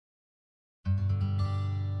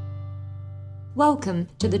Welcome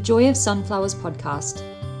to the Joy of Sunflowers podcast.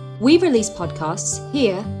 We release podcasts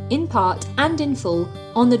here, in part and in full,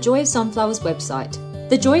 on the Joy of Sunflowers website.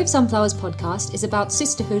 The Joy of Sunflowers podcast is about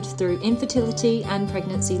sisterhood through infertility and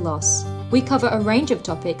pregnancy loss. We cover a range of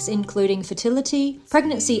topics including fertility,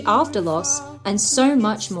 pregnancy after loss, and so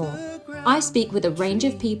much more. I speak with a range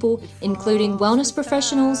of people, including wellness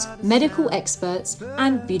professionals, medical experts,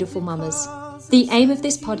 and beautiful mamas. The aim of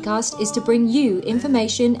this podcast is to bring you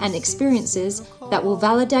information and experiences that will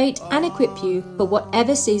validate and equip you for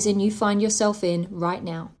whatever season you find yourself in right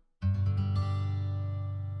now.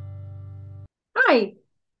 Hi.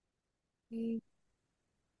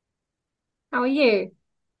 How are you?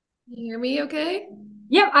 You hear me okay?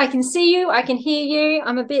 Yep, I can see you. I can hear you.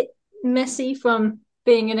 I'm a bit messy from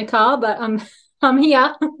being in a car, but I'm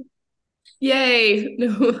here. Yay.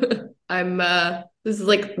 No, this is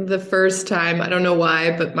like the first time, I don't know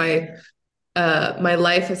why, but my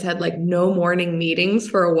life has had like no morning meetings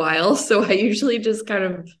for a while. So I usually just kind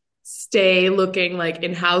of stay looking like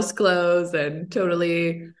in house clothes and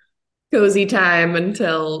totally cozy time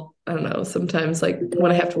until, I don't know, sometimes like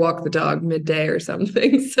when I have to walk the dog midday or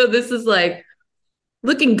something. So this is like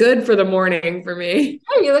looking good for the morning for me.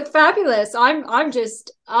 Oh, you look fabulous. I'll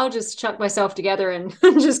just chuck myself together and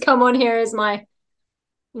just come on here as my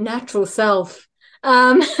natural self.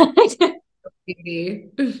 Beauty.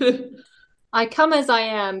 I come as I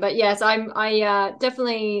am, but yes, I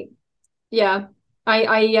definitely, yeah,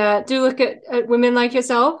 I do look at women like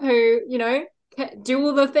yourself who, do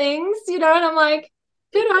all the things, and I'm like,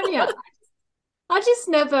 good on you. I just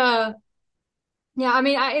never, yeah, I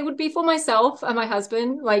mean, it would be for myself and my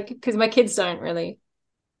husband, like, because my kids don't really,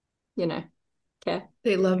 care.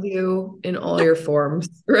 They love you in all your forms,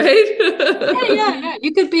 right? Yeah.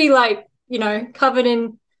 You could be like, covered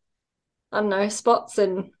in, I don't know, spots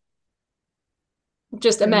and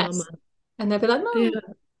just a Your mama. mess. And they'll be like, Yeah. Mom.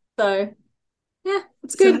 So, yeah,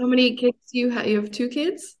 it's So good. how many kids do you have? You have two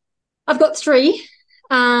kids? I've got three.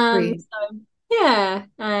 Three. So yeah,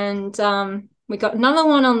 and we got another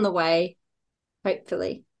one on the way,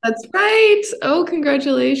 hopefully. That's right. Oh,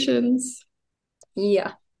 congratulations.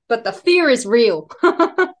 Yeah, but the fear is real.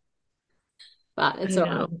 But it's I all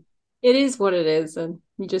right. know. It is what it is, and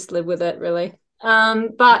you just live with it, really.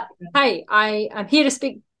 But hey, I am here to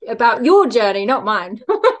speak about your journey, not mine.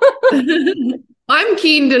 I'm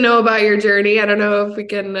keen to know about your journey. I don't know if we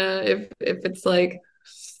can if it's like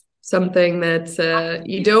something that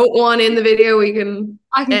you don't want in the video, we can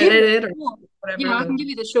I can give edit you it or the short. whatever, Yeah, I can give but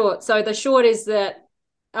you the short. So the short is that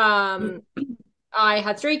I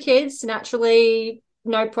had three kids naturally,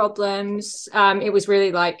 no problems. It was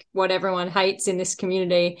really like what everyone hates in this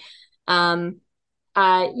community. Um,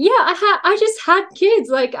 yeah, I just had kids.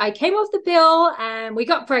 Like I came off the pill and we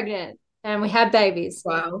got pregnant and we had babies.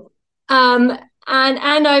 wow. Um,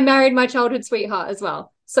 and I married my childhood sweetheart as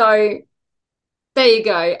well. So there you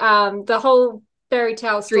go. The whole fairy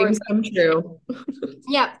tale story. Dreams come true.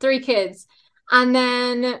 Yeah, three kids. And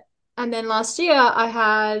then last year I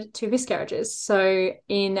had two miscarriages. So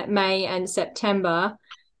in May and September,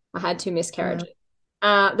 I had two Wow. miscarriages.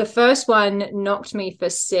 The first one knocked me for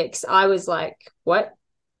six. I was like, what?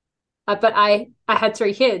 But I had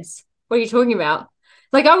three kids. What are you talking about?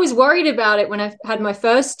 Like I was worried about it when I had my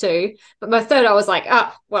first two, but my third, I was like,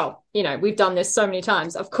 well, we've done this so many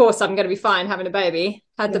times. Of course, I'm going to be fine having a baby.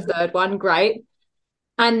 Had the Yeah. third one, great.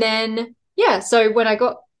 And then, yeah, so when I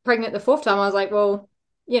got pregnant the fourth time, I was like, well,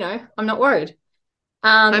 I'm not worried.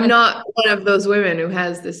 I'm And not one of those women who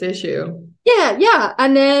has this issue. yeah.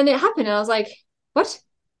 And then it happened. And I was like, what?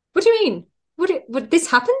 What do you mean? What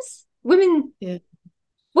this happens? Women, Yeah.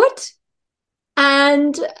 what?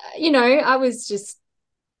 And, I was just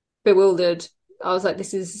bewildered. I was like,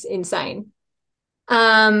 this is insane.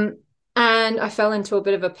 Um, and I fell into a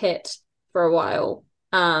bit of a pit for a while.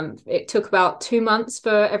 It took about 2 months for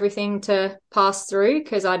everything to pass through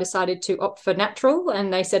because I decided to opt for natural,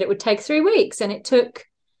 and they said it would take 3 weeks, and it took.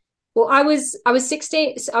 Well, I was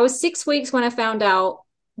 16. I was 6 weeks when I found out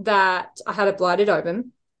that I had a blighted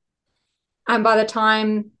ovum, and by the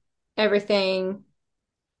time everything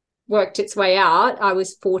worked its way out, I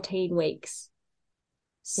was 14 weeks.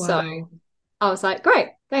 So Wow. I was like, great,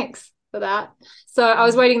 thanks for that. So I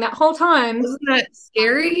was waiting that whole time. Wasn't that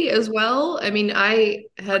scary as well? I mean, I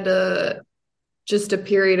had just a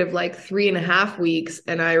period of like 3.5 weeks,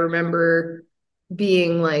 and I remember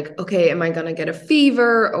being like, okay, am I gonna get a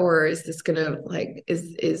fever, or is this gonna like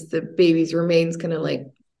is the baby's remains gonna like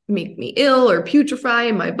make me ill or putrefy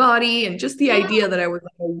in my body? And just the Yeah, idea that I was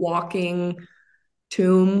like a walking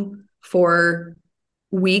tomb for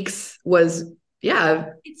weeks was, yeah,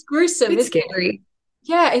 a it's gruesome, bit isn't it? scary.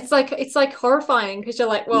 yeah, it's like horrifying because you're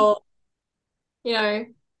like, well, you know,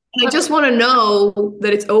 And I just want to know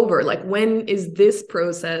that it's over. Like, when is this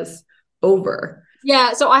process over?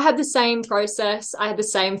 yeah, so I had the same process. I had the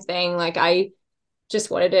same thing. Like I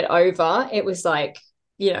just wanted it over. It was like,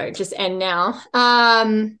 just end now.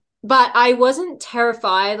 But I wasn't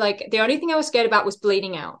terrified. Like the only thing I was scared about was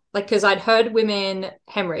bleeding out. Like because I'd heard women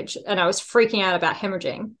hemorrhage and I was freaking out about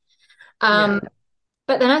hemorrhaging. Yeah. Um,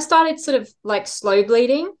 but then I started sort of like slow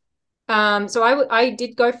bleeding. So I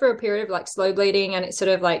did go for a period of like slow bleeding and it sort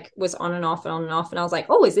of like was on and off and on and off. And I was like,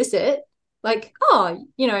 oh, is this it? Like, oh,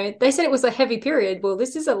 they said it was a heavy period. Well,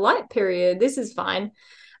 this is a light period. This is fine.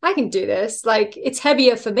 I can do this. Like, it's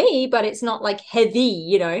heavier for me, but it's not like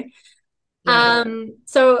heavy. Yeah.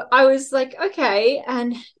 So I was like, okay.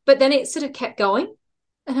 But then it sort of kept going.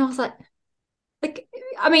 And I was like,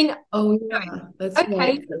 I mean, Oh, yeah. That's okay,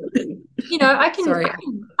 right. I can, Sorry. I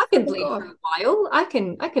can, I can Oh, bleed for God. a while.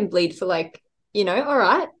 I can bleed for like, all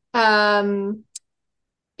right.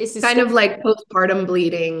 Is this Kind gonna, of like postpartum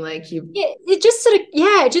bleeding, like you've yeah, it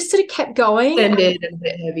just sort of kept going. extended and a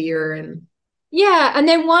bit heavier and Yeah, and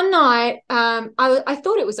then one night, I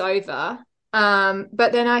thought it was over,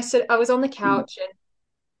 but then I was on the couch and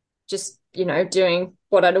just doing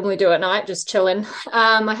what I normally do at night, just chilling.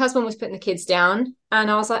 My husband was putting the kids down, and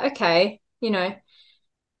I was like, okay,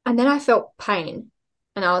 and then I felt pain,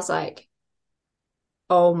 and I was like,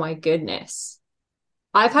 oh my goodness,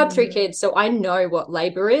 I've had three mm, kids, so I know what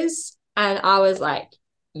labor is, and I was like,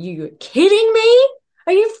 you kidding me?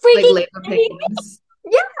 Are you like freaking labor kidding me? pains.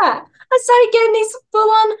 Yeah, I started getting these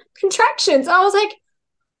full-on contractions. I was like,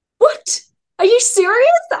 what? Are you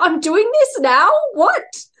serious? I'm doing this now? What?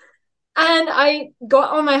 And I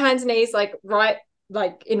got on my hands and knees, like right,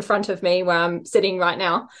 like in front of me where I'm sitting right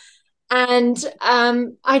now. And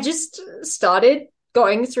I just started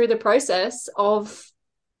going through the process of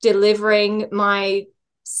delivering my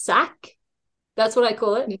sack. That's what I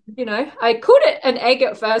call it. I called it an egg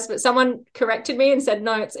at first, but someone corrected me and said,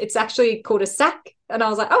 no, it's actually called a sack. And I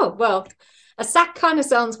was like, oh, well, a sack kind of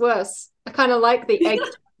sounds worse. I kind of like the egg,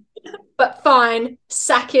 but fine,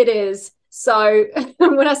 sack it is. So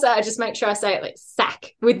when I say, I just make sure I say it like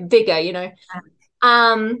sack with vigor.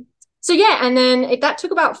 Um, so yeah, and then that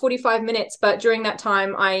took about 45 minutes, but during that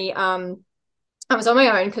time I was on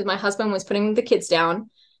my own because my husband was putting the kids down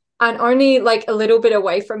and only like a little bit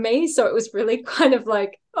away from me. So it was really kind of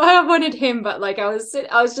like I wanted him, but like I was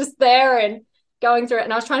just there and going through it.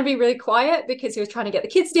 And I was trying to be really quiet because he was trying to get the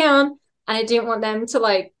kids down and I didn't want them to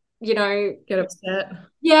like, Get upset.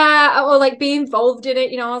 yeah, or like be involved in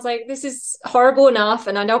it. I was like, this is horrible enough.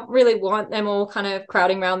 And I don't really want them all kind of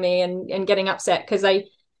crowding around me and getting upset because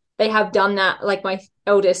they have done that. Like my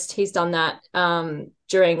eldest, he's done that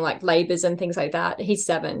during like labors and things like that. He's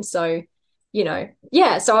 7. So,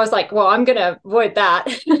 yeah. So I was like, well, I'm gonna avoid that.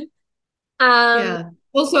 um, Yeah.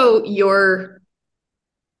 Also your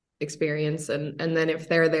experience and then if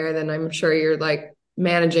they're there, then I'm sure you're like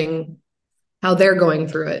managing how they're going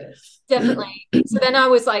through definitely. it. So then I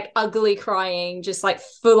was like ugly crying, just like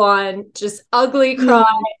full on, just ugly cry.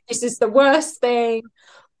 Mm. This is the worst thing.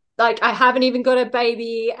 Like I haven't even got a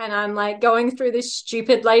baby and I'm like going through this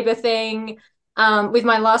stupid labor thing. With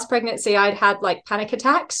my last pregnancy, I'd had like panic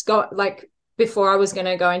attacks, got like before I was going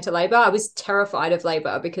to go into labor. I was terrified of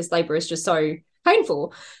labor because labor is just so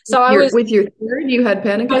painful. So I was, With your third, you had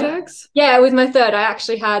panic attacks? yeah, with my third, I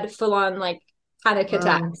actually had full on like panic Wow.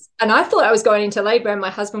 attacks. And I thought I was going into labor. And my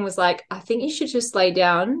husband was like, I think you should just lay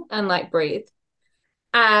down and like breathe.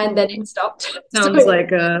 And then Oh, it stopped. So sounds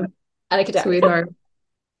like a panic attack. sweetheart.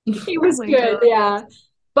 He Oh was my good. God. Yeah.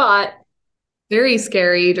 But Very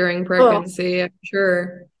scary during oh, pregnancy, I'm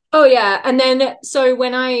sure. oh yeah. And then so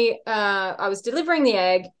when I was delivering the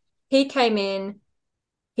egg, he came in,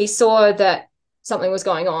 he saw that something was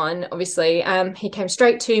going on, obviously. He came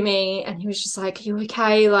straight to me and he was just like, you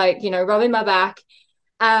okay? Like, rubbing my back.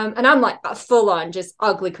 And I'm like full on just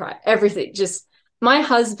ugly cry, everything. Just my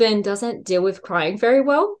husband doesn't deal with crying very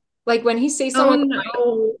well. Like when he sees Oh someone crying,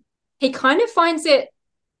 no. he kind of finds it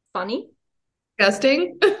funny.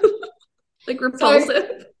 Disgusting. Like So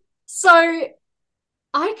repulsive. so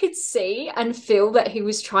I could see and feel that he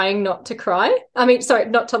was trying not to cry. I mean, sorry,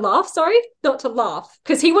 not to laugh. Sorry, not to laugh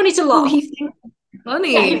because he wanted to Oh, laugh. he thinks it's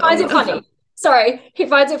Yeah, he funny. Oh finds it no. funny. Sorry, he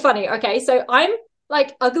finds it funny. Okay, so I'm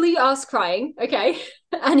like ugly ass crying. Okay,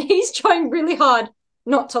 and he's trying really hard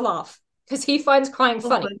not to laugh because he finds crying Oh,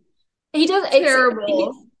 funny. that's He does.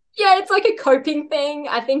 terrible. Yeah, it's like a coping thing.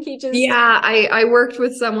 I think he just Yeah, I worked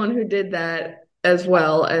with someone who did that as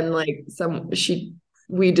well, and like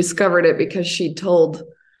we discovered it because she told,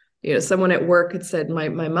 someone at work had said my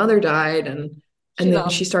mother died, and She And then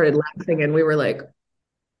laughed. she started laughing and we were like,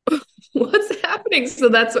 what's happening? So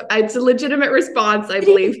it's a legitimate response. I It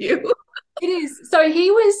is. believe you. It is. So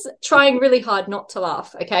he was trying really hard not to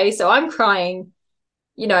laugh. Okay. So I'm crying,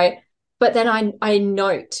 you know, but then I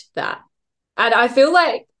note that. And I feel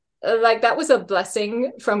like that was a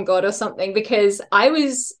blessing from God or something because I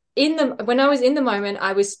was in the when I was in the moment,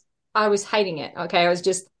 I was hating it. Okay.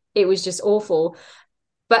 It was just awful.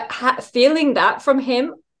 But feeling that from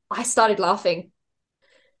him, I started laughing.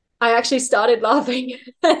 I actually started laughing.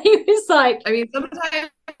 He was like, I mean,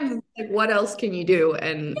 sometimes like what else can you do?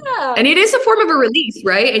 And yeah, it is a form of a release,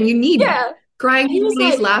 right? And you need yeah. crying He is was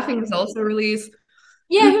release, like, laughing is also release.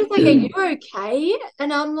 yeah, he was like, are you okay?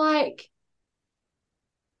 And I'm like,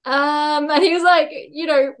 and he was like,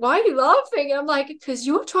 why are you laughing? And I'm like, because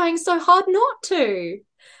you're trying so hard not to.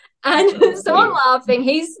 And Oh, so I'm sweet. laughing.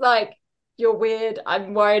 He's like, you're weird.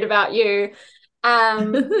 I'm worried about you.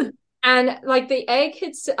 Um, and like the egg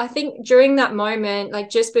had, I think during that moment, like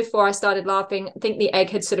just before I started laughing, I think the egg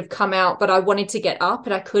had sort of come out, but I wanted to get up,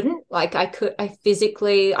 but I couldn't.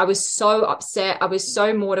 I was so upset. I was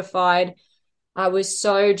so mortified. I was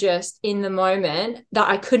so just in the moment that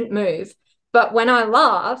I couldn't move. But when I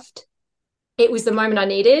laughed, it was the moment I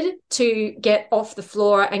needed to get off the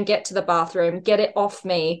floor and get to the bathroom, get it off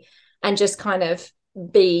me, and just kind of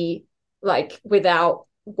be like without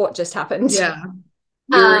what just happened. Yeah.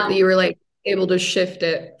 You Um, were like able to shift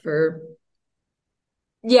it for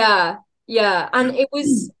yeah, yeah. And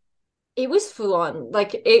it was full on.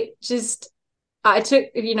 Like it just I took,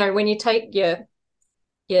 when you take your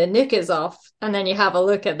knickers off and then you have a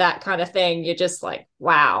look at that kind of thing, you're just like,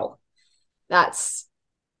 wow, that's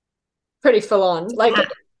pretty full on. Like it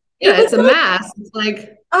yeah, was it's a like, mask. It's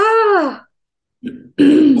like ah,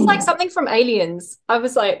 it's like good. something from Aliens. I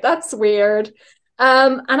was like, that's weird.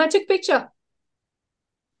 And I took a picture.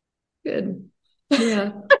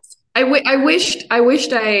 Yeah. I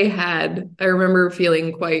wished I had. I remember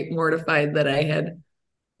feeling quite mortified that I had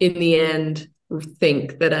in the end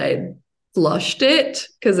think that I'd flushed it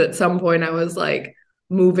because at some point I was like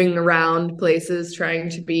moving around places trying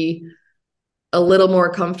to be a little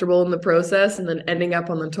more comfortable in the process and then ending up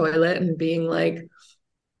on the toilet and being like,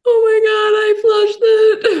 "Oh my God, I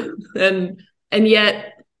flushed it." And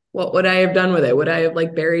yet what would I have done with it? Would I have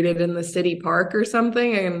like buried it in the city park or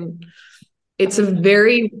something? And it's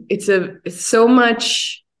so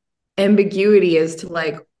much ambiguity as to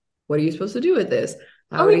like, what are you supposed to do with this?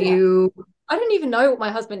 Oh How do yeah. you I don't even know what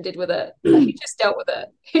my husband did with it. He just dealt with it.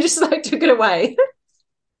 He just like took it away.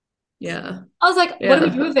 Yeah. I was like, what do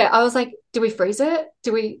we Yeah. do with it? I was like, do we freeze it?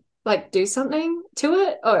 Do we like do something to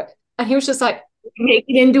it? Or and he was just like, Make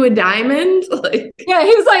it into a diamond? Like yeah,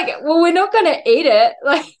 he was like, well, we're not gonna eat it.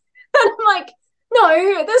 Like, and I'm like,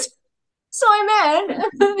 no, that's so man.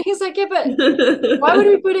 He's like, yeah, but why would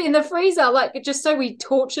we put it in the freezer? Like, just so we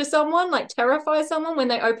torture someone, like terrify someone when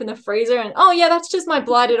they open the freezer and, oh, yeah, that's just my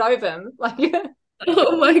blighted ovum. Like,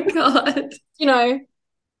 oh my God. you know,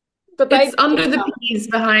 the It's baby. under the peas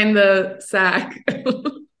behind the sack.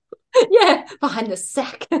 Yeah, behind the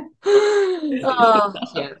sack. Oh,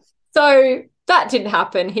 yeah. So that didn't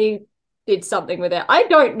happen. He did something with it. I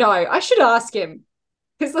don't know. I should ask him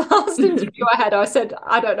because the last interview I had, I said,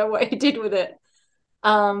 I don't know what he did with it.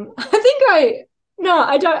 I think no,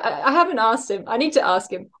 I don't, I haven't asked him. I need to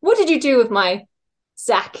ask him. What did you do with my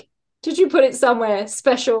sack? Did you put it somewhere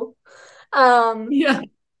special? Um, Yeah.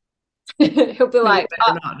 he'll be You like,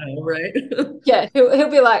 better not know, right? yeah, he'll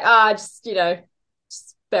be like, just,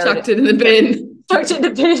 just buried it, Chucked it in the bin. chucked it in the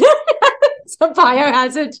bin. It's a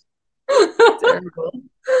biohazard. Terrible.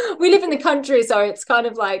 We live in the country, so it's kind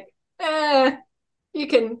of like, you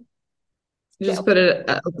can get, Just put it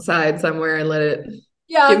outside somewhere and let it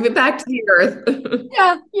yeah, give it back to the earth.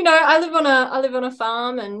 yeah. I live on a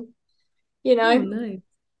farm, and you Oh, know, nice.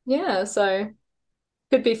 yeah. So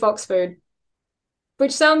could be fox food,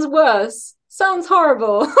 which sounds worse. Sounds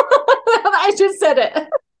horrible. I just said it.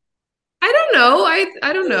 I don't know.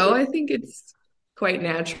 I don't know. I think it's quite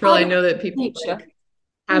natural. I Part of know that people nature. like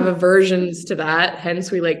have Hmm. aversions to that.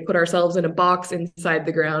 Hence, we like put ourselves in a box inside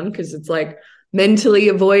the ground because it's like mentally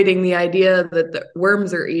avoiding the idea that the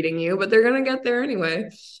worms are eating you, but they're gonna get there anyway.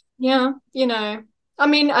 Yeah, I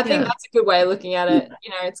mean, I think Yeah. that's a good way of looking at it.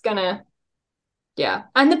 It's gonna, yeah.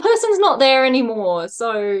 And the person's not there anymore,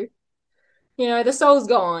 so the soul's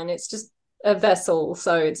gone. It's just a vessel,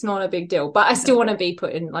 so it's not a big deal. But I still want to be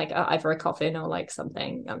put in like either a coffin or like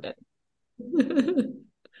something. I'm just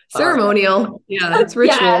sorry. Ceremonial. Yeah, it's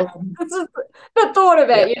Yeah, ritual. it's just the thought of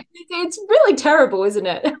Yeah. it. It's really terrible, isn't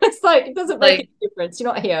it? It's like it doesn't make Like, any difference.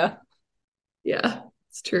 You're not here. yeah,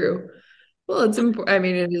 it's true. Well, it's important. I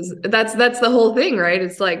mean, it is that's the whole thing, right?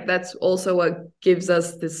 It's like that's also what gives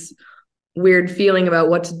us this weird feeling about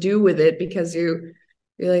what to do with it because you're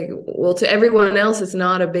like, well, to everyone else, it's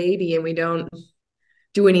not a baby and we don't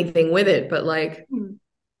do anything with it. But like, Hmm.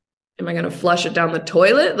 am I gonna flush it down the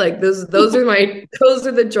toilet? Like those are my those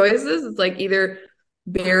are the choices. It's like either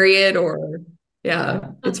bury it or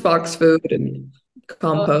yeah, it's fox food and Oh,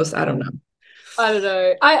 compost. I don't know. I don't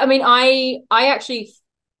know. I mean, I actually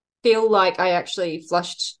feel like I actually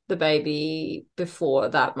flushed the baby before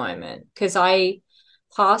that moment because I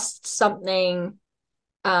passed something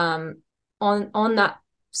on that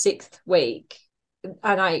sixth week,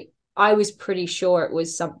 and I was pretty sure it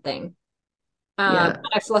was something. Yeah.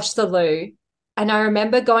 I flushed the loo, and I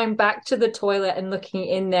remember going back to the toilet and looking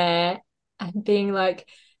in there and being like,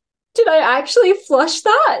 "Did I actually flush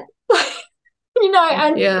that?"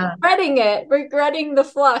 And Yeah. regretting the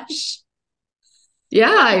flush.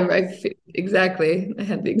 Yeah, exactly. I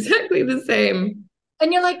had exactly the same.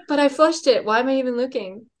 And you're like, "But I flushed it. Why am I even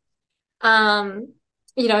looking?" Um,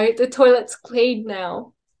 the toilet's clean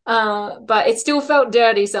now. But it still felt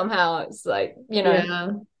dirty somehow. It's like,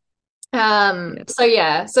 Yeah. Yeah. so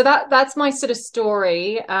yeah, so that's my sort of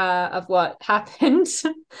story of what happened.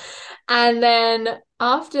 And then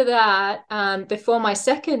after that, before my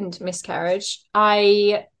second miscarriage,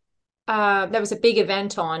 I there was a big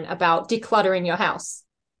event on about decluttering your house.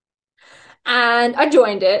 And I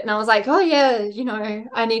joined it and I was like, oh yeah,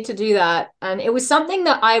 I need to do that. And it was something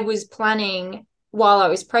that I was planning while I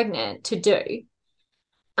was pregnant to do.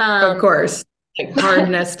 Of Um, course. Like hard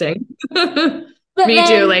nesting. but Me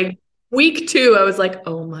too. then Like week two, I was like,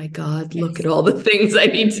 oh my God, look at all the things I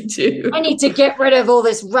need to I do. need to get rid of all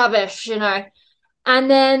this rubbish. And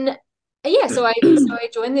then yeah, so I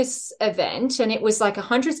joined this event and it was like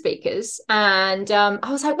 100 speakers. And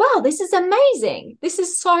I was like, wow, this is amazing. This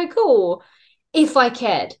is so cool. If I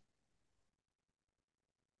cared.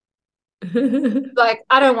 Like,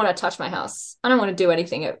 I don't want to touch my house. I don't want to do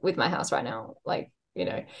anything with my house right now. Like.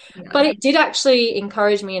 Yeah. But it did actually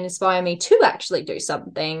encourage me and inspire me to actually do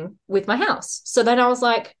something with my house. So then I was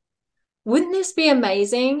like, wouldn't this be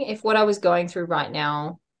amazing if what I was going through right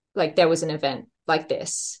now, like there was an event like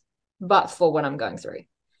this, but for what I'm going through?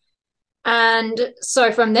 And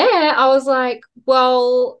so from there, I was like,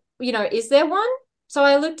 well, is there one? So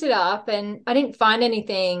I looked it up and I didn't find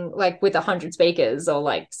anything like with 100 speakers or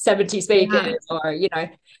like 70 speakers Yeah. or,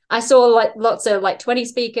 I saw like lots of like 20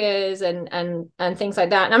 speakers and things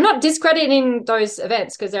like that. And I'm not discrediting those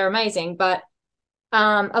events because they're amazing, but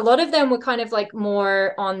a lot of them were kind of like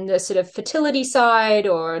more on the sort of fertility side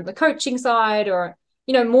or the coaching side or,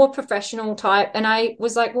 more professional type. And I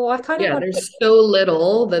was like, well, I kind of Yeah. want to, There's so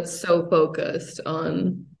little that's so focused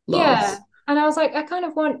on yeah. loss. And I was like, I kind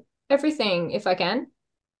of want everything if I can.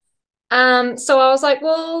 So I was like,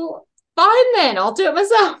 well, fine then, I'll do it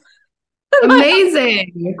myself. My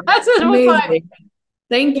Amazing. husband was like, Amazing.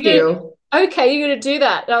 Thank you're gonna, you. okay, you're gonna do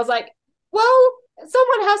that. And I was like, well,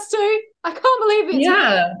 someone has to. I can't believe it's me,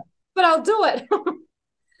 Yeah. but I'll do it.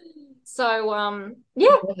 So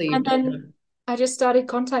yeah. Really And then did. I just started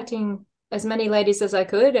contacting as many ladies as I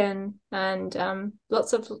could and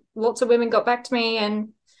lots of women got back to me and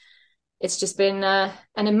it's just been an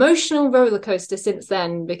emotional roller coaster since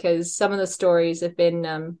then because some of the stories have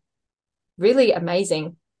been really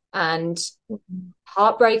amazing and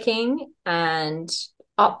heartbreaking and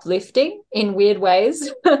uplifting in weird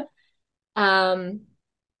ways. um,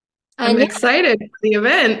 I'm and yeah, excited for the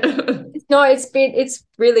event. no, it's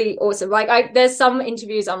really awesome. Like there's some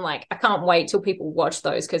interviews I'm like, I can't wait till people watch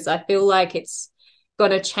those because I feel like it's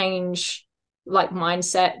gonna change like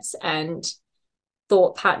mindsets and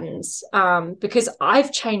thought patterns. Because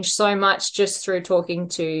I've changed so much just through talking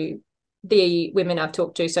to the women I've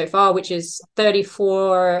talked to so far, which is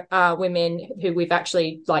 34 women who we've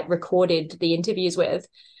actually like recorded the interviews with.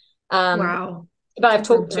 Um, Wow. but I've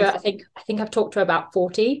Super talked to, impressive. I think I've talked to about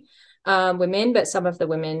 40 women, but some of the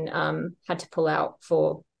women had to pull out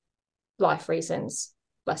for life reasons.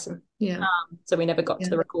 Bless them. Yeah. So we never got to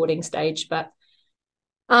Yeah. the recording stage, but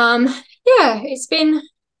um, yeah, it's been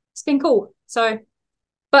cool. So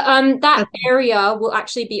but that That's area will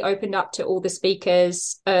actually be opened up to all the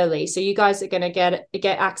speakers early. So you guys are going to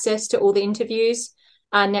get access to all the interviews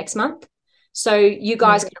next month. So you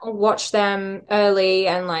guys amazing. can all watch them early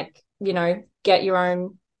and like, get your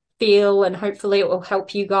own feel and hopefully it will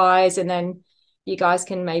help you guys and then you guys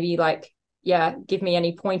can maybe like yeah, give me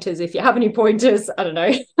any pointers if you have any pointers. I don't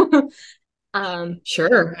know.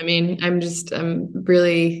 Sure. I mean, I'm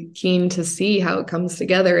really keen to see how it comes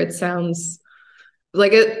together. It sounds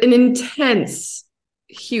like an intense,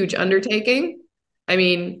 huge undertaking. I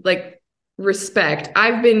mean, like respect.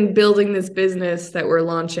 I've been building this business that we're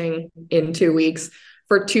launching in 2 weeks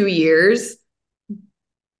for 2 years,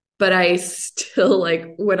 but I still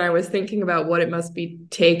like when I was thinking about what it must be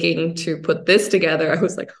taking to put this together, I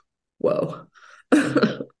was like, whoa.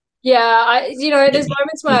 Yeah, there's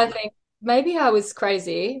moments where I think maybe I was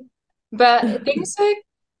crazy, but things are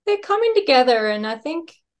they're coming together, and I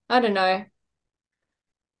think I don't know.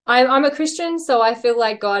 I'm a Christian, so I feel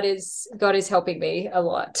like God is helping me a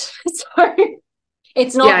lot. So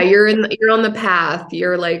it's Yeah, not, you're on the path.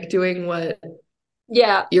 You're like doing what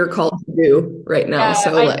yeah, you're called to do right now. yeah.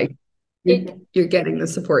 So I like it you're getting the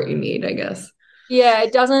support you need, I guess. Yeah,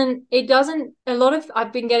 it doesn't a lot of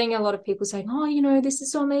I've been getting a lot of people saying, "Oh, this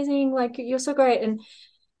is so amazing, like you're so great." And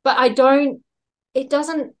but I don't it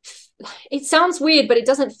doesn't it sounds weird, but it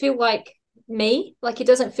doesn't feel like me. Like it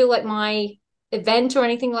doesn't feel like my event or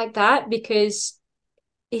anything like that because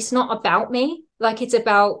it's not about me. Like it's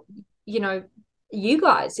about, you know, you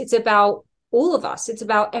guys. It's about all of us. It's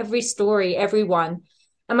about every story, everyone.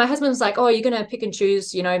 And my husband was like, "Oh, you're gonna pick and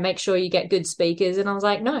choose, make sure you get good speakers." And I was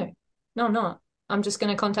like, "No, no, I'm not. I'm just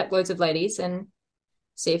gonna contact loads of ladies and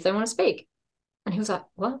see if they want to speak." And he was like,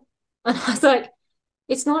 "What?" And I was like,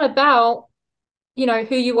 "It's not about,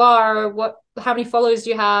 who you are or how many followers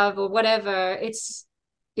you have or whatever. It's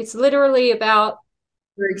literally about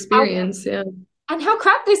Your how experience, yeah. and how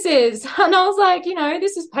crap this is." And I was like,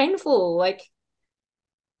 this is painful. Like,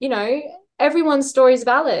 you know, everyone's story is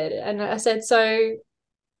valid. And I said, so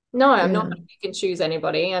no, I'm not Yeah. going to pick and choose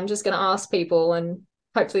anybody. I'm just going to ask people and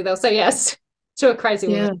hopefully they'll say yes to a crazy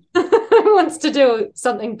woman Yeah. who wants to do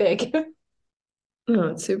something big. No,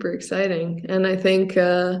 it's super exciting. And I think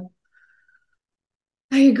I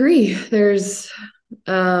agree. There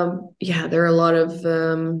are a lot of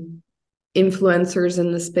influencers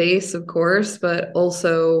in the space, of course, but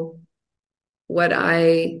also what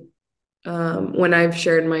I when I've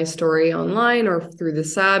shared my story online or through the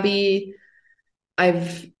Sabi,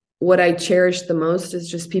 I've what I cherish the most is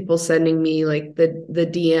just people sending me like the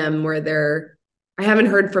DM where I haven't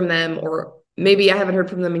heard from them, or maybe I haven't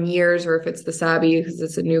heard from them in years, or if it's the Sabi because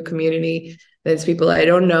it's a new community, there's people I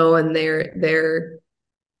don't know, and they're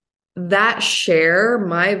that share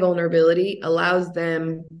my vulnerability allows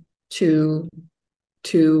them to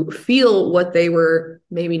feel what they were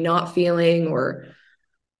maybe not feeling or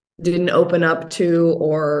didn't open up to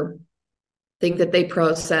or think that they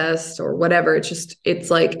processed or whatever. It's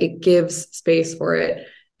like it gives space for it.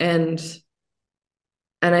 And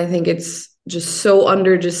I think it's just so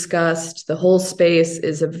under discussed. The whole space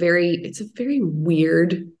is it's a very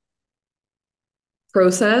weird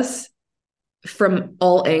process from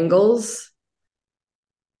all angles.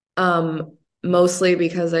 Mostly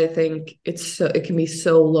because I think it can be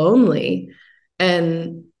so lonely.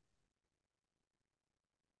 And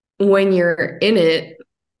when you're in it,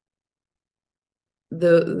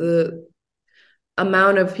 the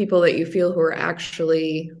amount of people that you feel who are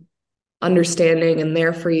actually understanding and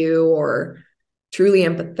there for you or truly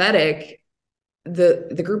empathetic,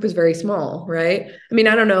 the group is very small, right? I mean,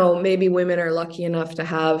 I don't know, maybe women are lucky enough to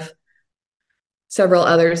have several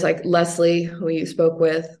others like Leslie, who you spoke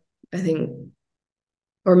with, I think,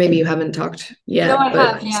 or maybe you haven't talked No, I yet, have.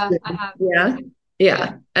 but Yeah, I have. yeah,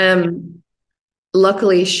 Yeah. yeah.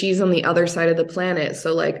 Luckily she's on the other side of the planet.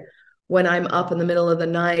 So like when I'm up in the middle of the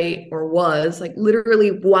night or was like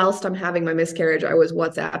literally whilst I'm having my miscarriage, I was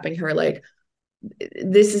WhatsApping her like,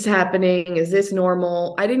 this is happening. Is this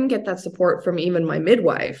normal? I didn't get that support from even my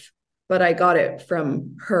midwife, but I got it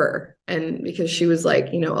from her. And because she was like,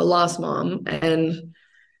 a lost mom and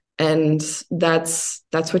that's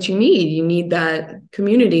what you need. You need that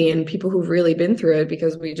community and people who've really been through it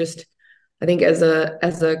because I think as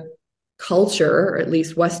a culture, or at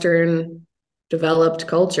least Western developed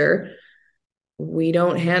culture, we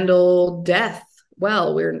don't handle death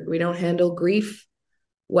well. We don't handle grief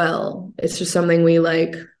well. It's just something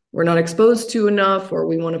we're not exposed to enough, or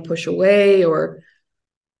we want to push away, or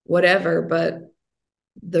whatever. But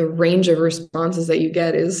the range of responses that you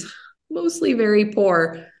get is mostly very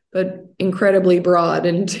poor, but incredibly broad.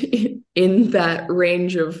 And in that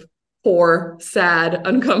range of poor, sad,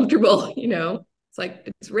 uncomfortable, it's like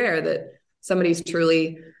it's rare that somebody's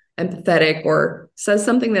truly empathetic or says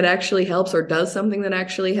something that actually helps or does something that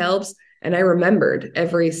actually helps. And I remembered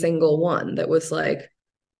every single one that was like,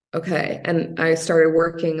 okay. And I started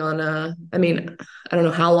working on I mean, I don't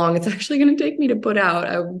know how long it's actually going to take me to put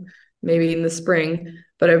out. Maybe in the spring,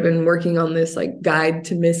 but I've been working on this like guide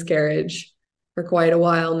to miscarriage for quite a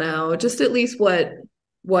while now. Just at least what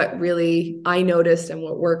really I noticed and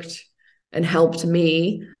what worked and helped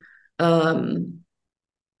me.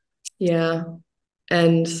 Yeah.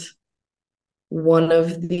 And one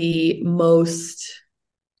of the most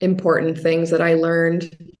important things that I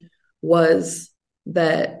learned was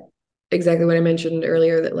that exactly what I mentioned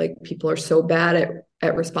earlier, that like people are so bad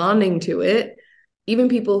at responding to it. Even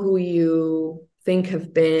people who you think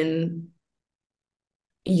have been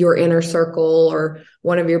your inner circle or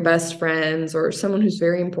one of your best friends or someone who's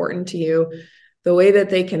very important to you, the way that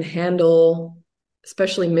they can handle,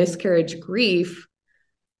 especially miscarriage grief,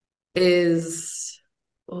 is,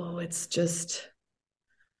 oh, it's just,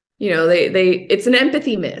 they it's an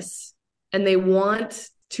empathy miss, and they want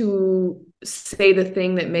to say the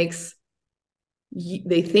thing that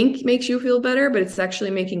they think makes you feel better, but it's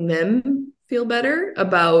actually making them feel better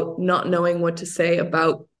about not knowing what to say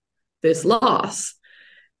about this loss.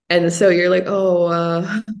 And so you're like,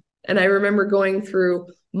 oh, and I remember going through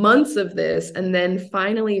months of this and then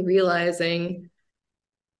finally realizing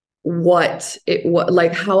what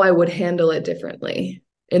like how I would handle it differently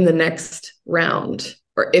in the next round,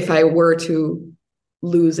 or if I were to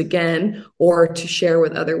lose again, or to share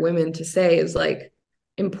with other women, to say is like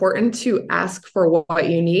important to ask for what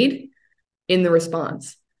you need in the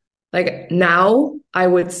response. Like now I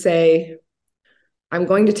would say, I'm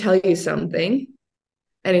going to tell you something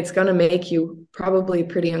and it's going to make you probably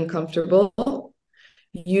pretty uncomfortable.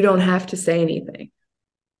 You don't have to say anything.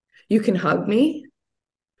 You can hug me,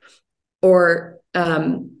 or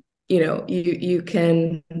you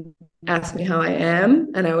can ask me how I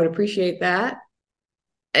am, and I would appreciate that.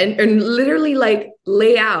 And literally like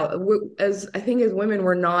lay out, as I think as women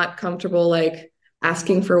we're not comfortable like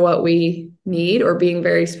asking for what we need or being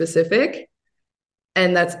very specific.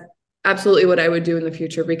 And that's absolutely what I would do in the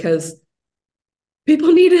future, because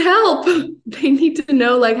people need help. They need to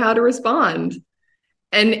know like how to respond.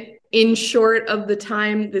 And in short of the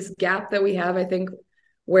time, this gap that we have, I think,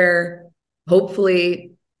 where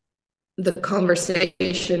hopefully the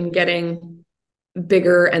conversation getting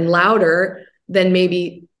bigger and louder, then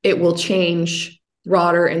maybe it will change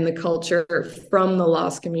broader in the culture from the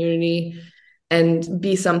loss community and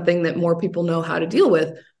be something that more people know how to deal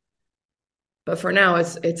with. But for now,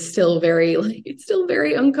 it's still very like it's still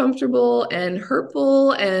very uncomfortable and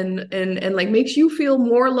hurtful, and like makes you feel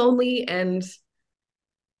more lonely. And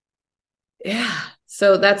yeah,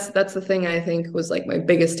 so that's the thing I think was like my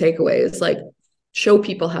biggest takeaway is like show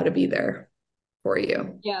people how to be there for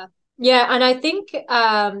you. Yeah. Yeah, and I think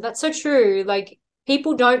that's so true. Like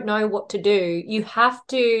people don't know what to do. You have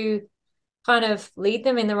to kind of lead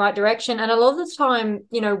them in the right direction. And a lot of the time,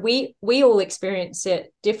 we all experience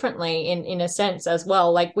it differently in a sense as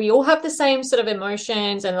well. Like we all have the same sort of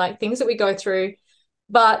emotions and like things that we go through,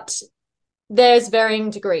 but there's varying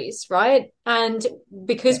degrees, right? And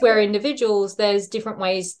because we're individuals, there's different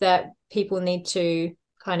ways that people need to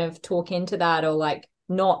kind of talk into that or like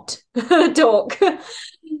not talk.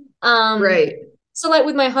 Um, Right. so like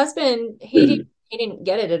with my husband, he didn't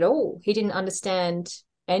get it at all. He didn't understand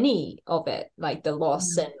any of it, like the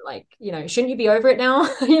loss and like, shouldn't you be over it now?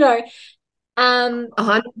 Um,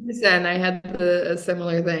 100%. I had a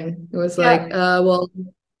similar thing. It was yeah, like, well,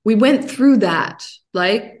 we went through that.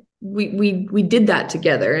 Like we did that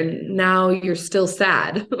together, and now you're still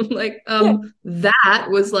sad. Like, yeah, that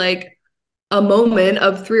was like a moment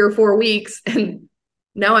of 3 or 4 weeks, and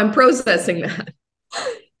now I'm processing that.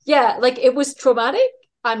 yeah, like it was traumatic.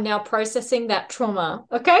 I'm now processing that trauma.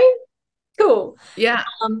 Okay, cool. Yeah,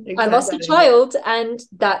 I lost a exactly. child and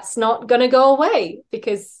that's not gonna go away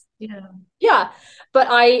because Yeah. yeah. But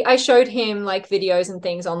I showed him like videos and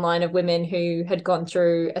things online of women who had gone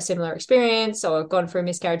through a similar experience or gone through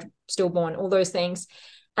miscarriage, stillborn, all those things.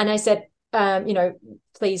 And I said,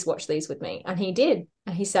 please watch these with me. And he did.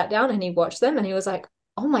 And he sat down and he watched them and he was like,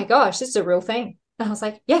 oh my gosh, this is a real thing. And I was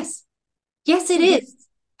like, yes, yes, it Mhm. is.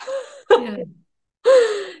 Yeah. Yeah.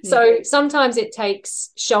 So sometimes it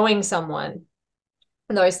takes showing someone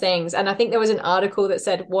those things. And I think there was an article that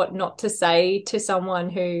said what not to say to someone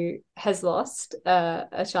who has lost a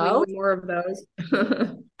We child. need more of those.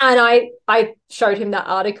 And I showed him that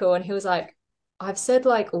article and he was like, I've said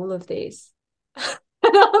like all of these.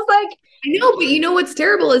 And I was like, I know, but you know what's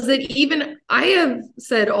terrible is that even I have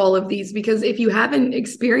said all of these, because if you haven't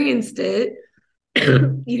experienced it,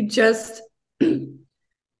 you just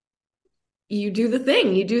you do the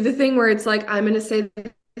thing. You do the thing where it's like, I'm going to say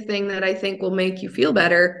the thing that I think will make you feel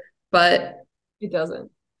better, but it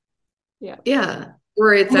doesn't. Yeah. yeah,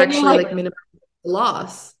 or it's And then you're actually like, like minimize the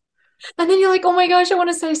loss. oh my gosh, I want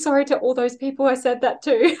to say sorry to all those people I said that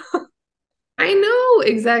to. I know,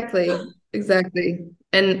 exactly, exactly.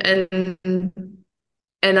 And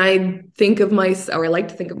I think of myself, or I like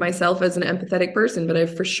to think of myself as an empathetic person, but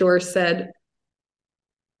I've for sure said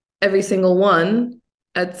every single one.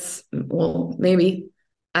 well, maybe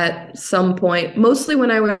at some point, mostly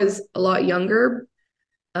when I was a lot younger.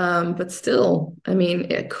 But still, I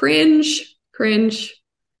mean, cringe, cringe.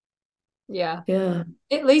 Yeah. Yeah.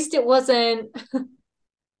 At least it wasn't.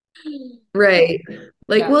 Right.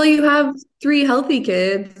 Like, Yeah. well, you have three healthy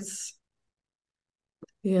kids.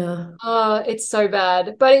 Yeah. Oh, it's so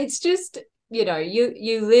bad. But it's just, you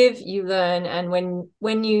live, you learn, and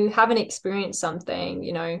when you haven't experienced something,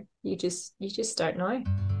 you just don't know.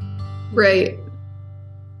 Right.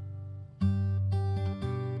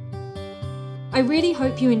 I really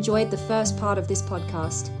hope you enjoyed the first part of this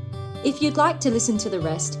podcast. If you'd like to listen to the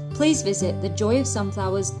rest, please visit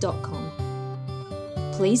thejoyofsunflowers.com.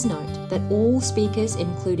 Please note that all speakers,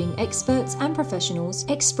 including experts and professionals,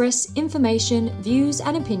 express information, views,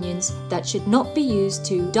 and opinions that should not be used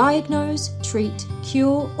to diagnose, treat,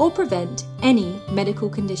 cure, or prevent any medical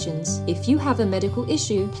conditions. If you have a medical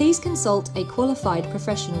issue, please consult a qualified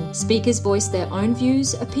professional. Speakers voice their own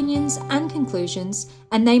views, opinions, and conclusions,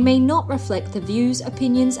 and they may not reflect the views,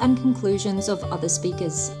 opinions, and conclusions of other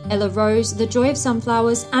speakers. Ella Rose, The Joy of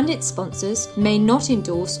Sunflowers, and its sponsors may not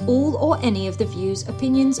endorse all or any of the views,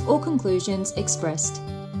 opinions, or conclusions expressed.